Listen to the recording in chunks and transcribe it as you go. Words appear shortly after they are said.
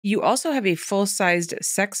You also have a full-sized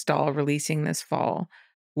sex doll releasing this fall.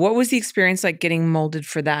 What was the experience like getting molded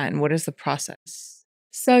for that, and what is the process?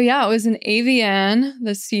 So yeah, it was an AVN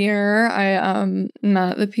this year. I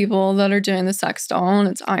met the people that are doing the sex doll, and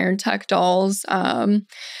it's Iron TechDolls.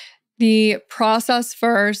 The process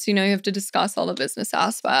first, you have to discuss all the business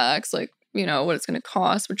aspects, like, what it's going to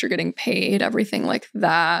cost, what you're getting paid, everything like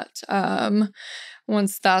that.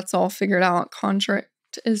 Once that's all figured out, contract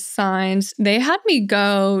is signed. They had me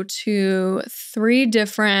go to 3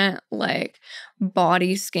 different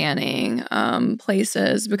body scanning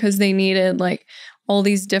places because they needed all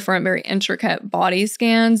these different very intricate body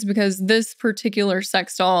scans, because this particular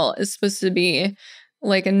sex doll is supposed to be a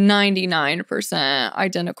 99%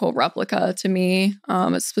 identical replica to me.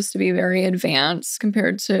 It's supposed to be very advanced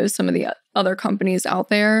compared to some of the other companies out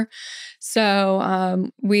there. So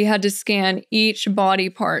we had to scan each body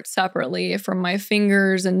part separately, from my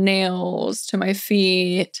fingers and nails to my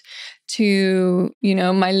feet to,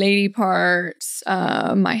 my lady parts,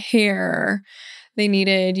 my hair. They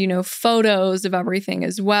needed, photos of everything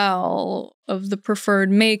as well, of the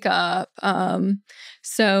preferred makeup.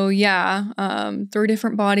 So yeah, 3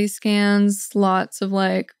 different body scans, lots of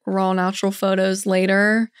raw natural photos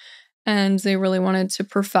later. And they really wanted to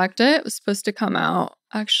perfect it. It was supposed to come out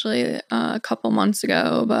actually a couple months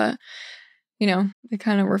ago, but they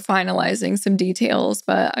kind of were finalizing some details.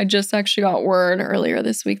 But I just actually got word earlier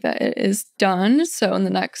this week that it is done. So in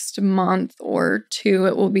the next month or 2,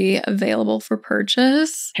 it will be available for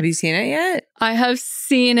purchase. Have you seen it yet? I have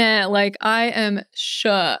seen it. I am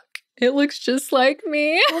shook. It looks just like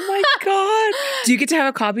me. Oh my God. Do you get to have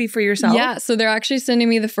a copy for yourself? Yeah. So they're actually sending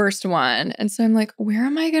me the first one. And so I'm like, where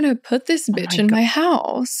am I going to put this bitch in my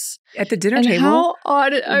house? At the dinner table? How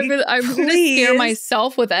odd. I'm going to scare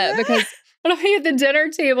myself with it because when I'm at the dinner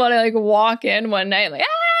table and I walk in one night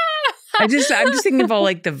I'm just thinking of all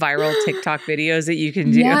the viral TikTok videos that you can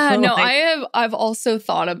do. Yeah, no, I've also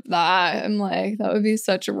thought of that. I'm like, that would be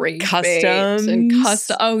such a rage customs and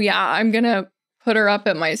custom. Oh yeah, I'm gonna put her up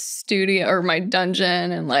at my studio or my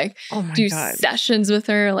dungeon and do sessions with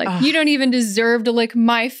her. You don't even deserve to lick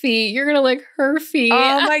my feet. You're gonna lick her feet.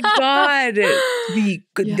 Oh my God.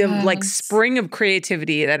 The spring of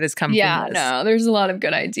creativity that has come from this. Yeah, no, there's a lot of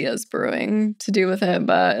good ideas brewing to do with it,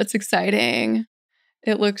 but it's exciting.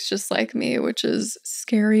 It looks just like me, which is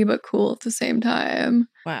scary but cool at the same time.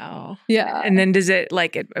 Wow. Yeah. And then does it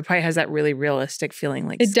it probably has that really realistic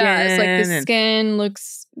feeling it does. The skin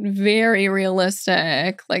looks very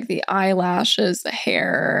realistic, the eyelashes, the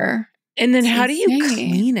hair. And then how do you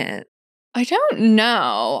clean it? I don't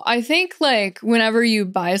know. I think whenever you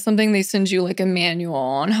buy something, they send you a manual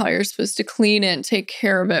on how you're supposed to clean it and take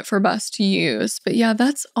care of it for best use. But yeah,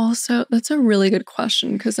 that's a really good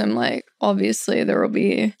question, because I'm obviously there will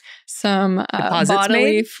be some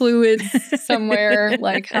bodily fluids somewhere.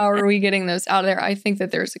 How are we getting those out of there? I think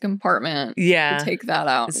that there's a compartment to take that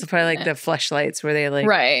out. It's probably the fleshlights where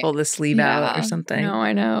they pull the sleeve out or something. No,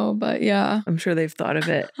 I know, but yeah. I'm sure they've thought of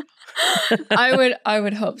it. I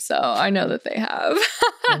would hope so. I know that they have.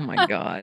 Oh my God.